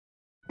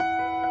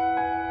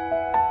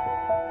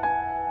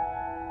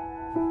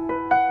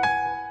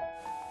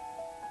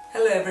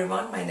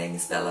everyone, my name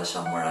is Bella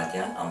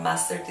Shahmuradian. I'm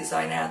Master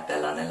Designer at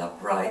Bella Nella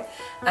Bride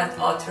and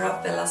author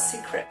of Bella's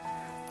Secret.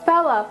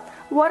 Bella,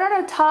 what are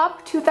the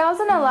top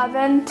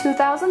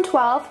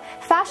 2011-2012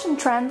 fashion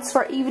trends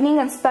for evening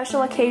and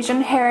special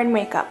occasion hair and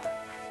makeup?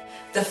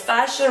 The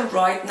fashion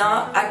right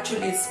now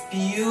actually is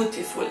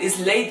beautiful, is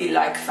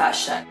ladylike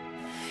fashion.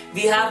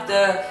 We have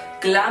the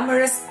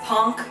glamorous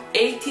punk,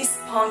 80s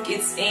punk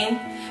it's in.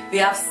 We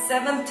have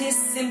 70s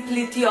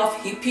simplicity of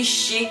hippie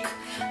chic,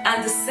 and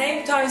at the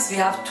same time we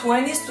have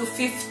 20s to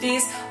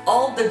 50s,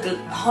 all the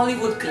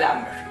Hollywood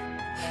glamour.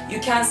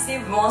 You can see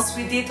once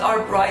we did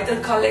our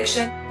bridal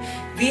collection,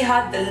 we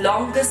had the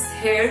longest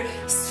hair,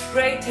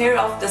 straight hair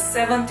of the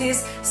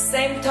 70s.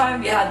 Same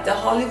time we had the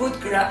Hollywood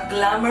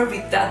glamour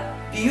with that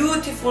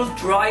beautiful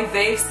dry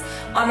waves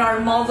on our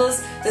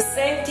models. The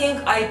same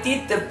thing I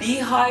did the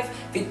beehive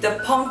with the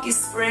punk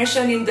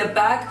inspiration in the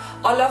back.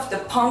 All of the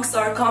punks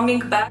are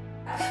coming back.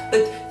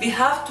 But we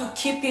have to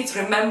keep it,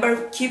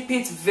 remember, keep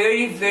it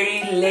very,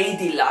 very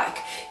ladylike.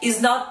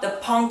 It's not the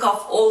punk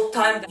of old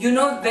time. You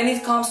know, when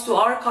it comes to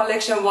our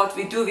collection, what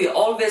we do, we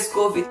always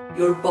go with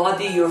your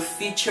body, your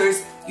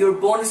features, your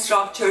bone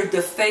structure,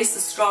 the face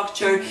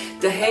structure,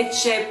 the head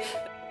shape.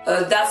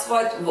 That's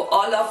what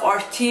all of our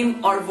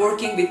team are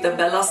working with the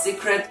Bella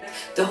Secret.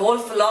 The whole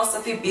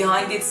philosophy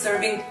behind it,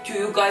 serving to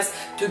you guys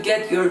to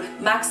get your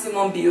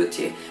maximum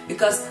beauty.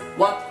 Because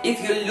what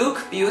if you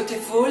look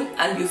beautiful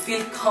and you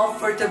feel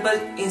comfortable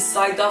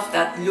inside of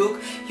that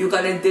look, you're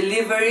gonna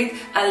deliver it,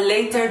 and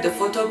later the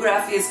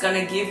photography is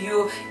gonna give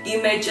you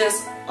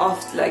images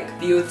of like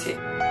beauty.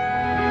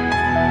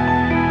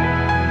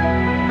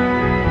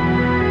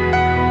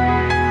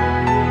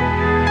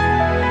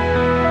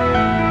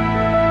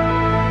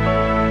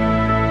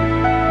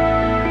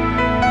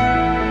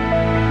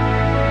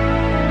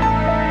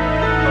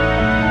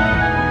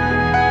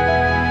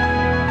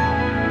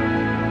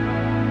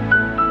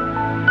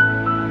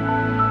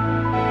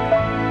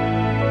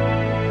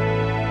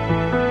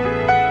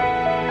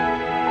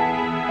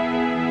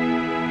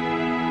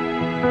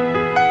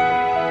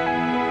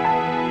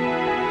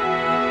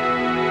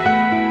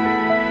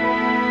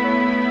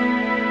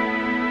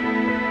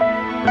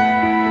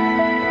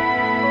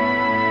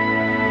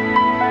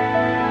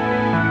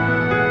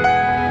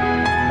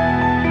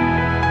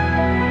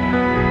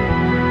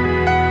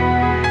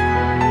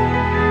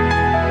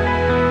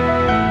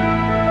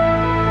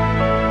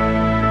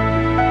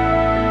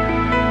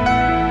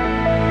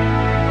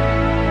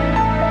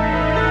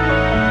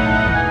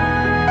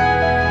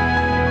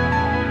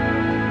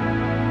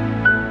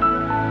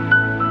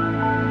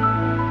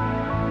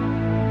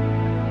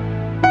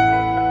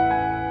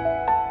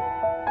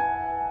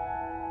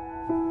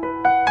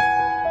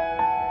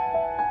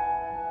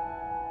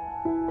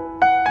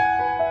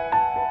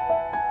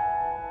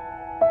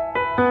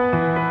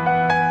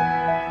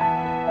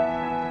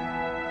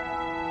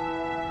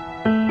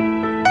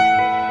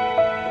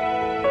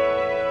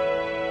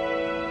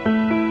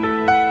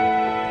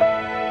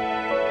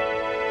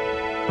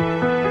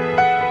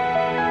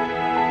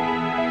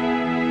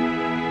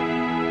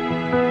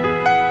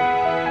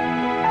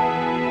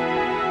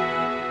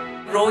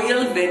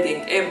 Royal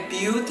Wedding, a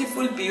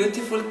beautiful,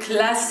 beautiful,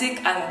 classic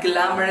and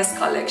glamorous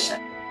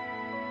collection.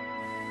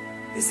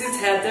 This is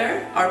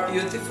Heather, our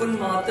beautiful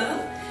model.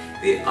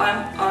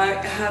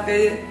 I have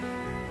a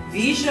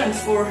vision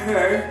for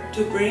her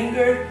to bring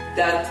her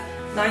that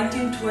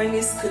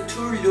 1920s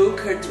couture look.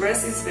 Her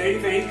dress is very,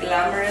 very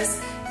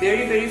glamorous,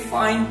 very, very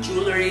fine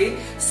jewelry.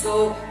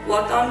 So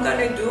what I'm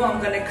gonna do,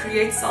 I'm gonna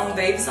create some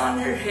waves on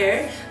her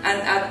hair,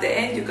 and at the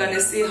end you're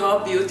gonna see how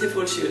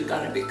beautiful she's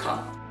gonna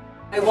become.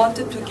 I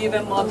wanted to give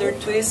a modern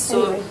twist,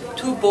 so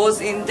two bows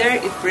in there,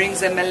 it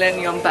brings a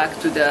millennium back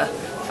to the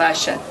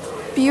fashion.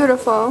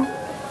 Beautiful.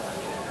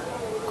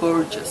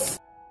 Gorgeous.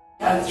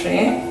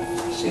 Catherine,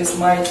 she's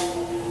my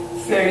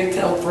fairy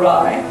tale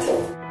bride.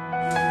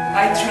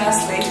 I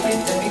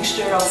translated the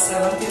mixture of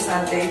 70s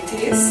and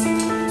 80s.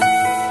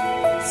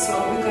 So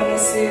we're gonna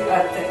see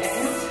at the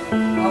end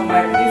how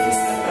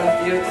magnificent and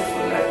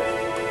beautiful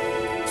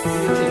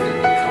beauty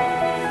will become.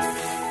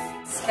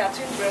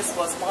 Catherine's dress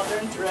was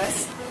modern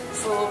dress.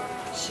 So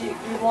we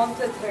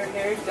wanted her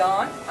hair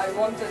done. I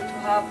wanted to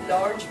have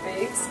large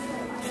waves.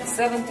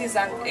 70s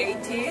and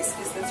 80s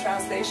is the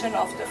translation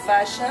of the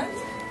fashion.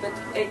 But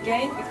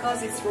again,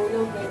 because it's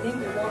royal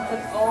wedding, we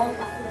wanted all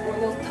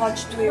royal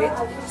touch to it.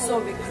 So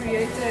we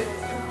created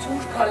two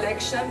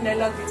collection.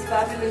 Nella did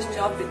fabulous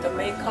job with the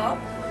makeup,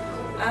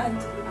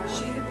 and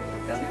she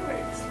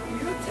delivered.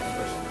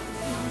 Beautiful.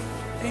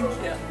 Thank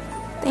you.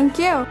 Thank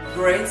you.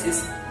 Braids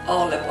is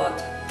all about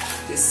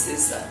this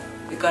season.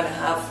 We're gonna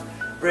have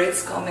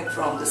braids coming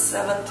from the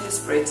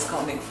 70s, braids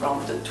coming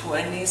from the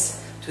 20s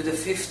to the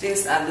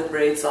 50s, and the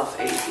braids of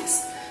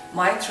 80s.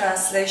 My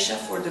translation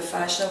for the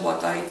fashion,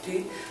 what I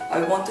did,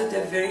 I wanted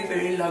a very,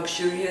 very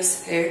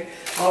luxurious hair.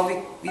 How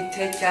we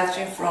take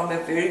Catherine from a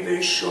very,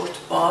 very short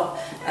bob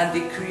and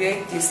we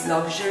create this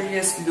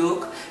luxurious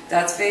look.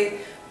 That way,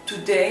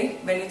 today,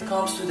 when it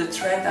comes to the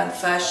trend and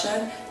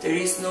fashion, there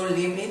is no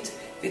limit.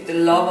 With the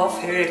love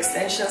of hair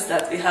extensions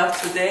that we have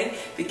today,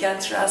 we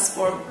can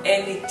transform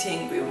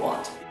anything we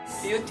want.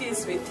 Beauty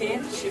is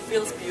within. She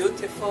feels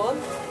beautiful.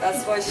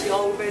 That's why she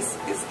always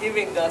is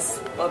giving us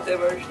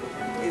whatever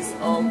is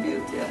all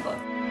beauty about.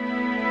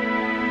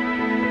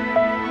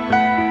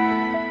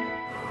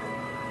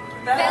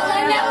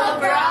 Bella Nella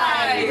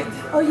Bride!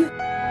 Oh, you.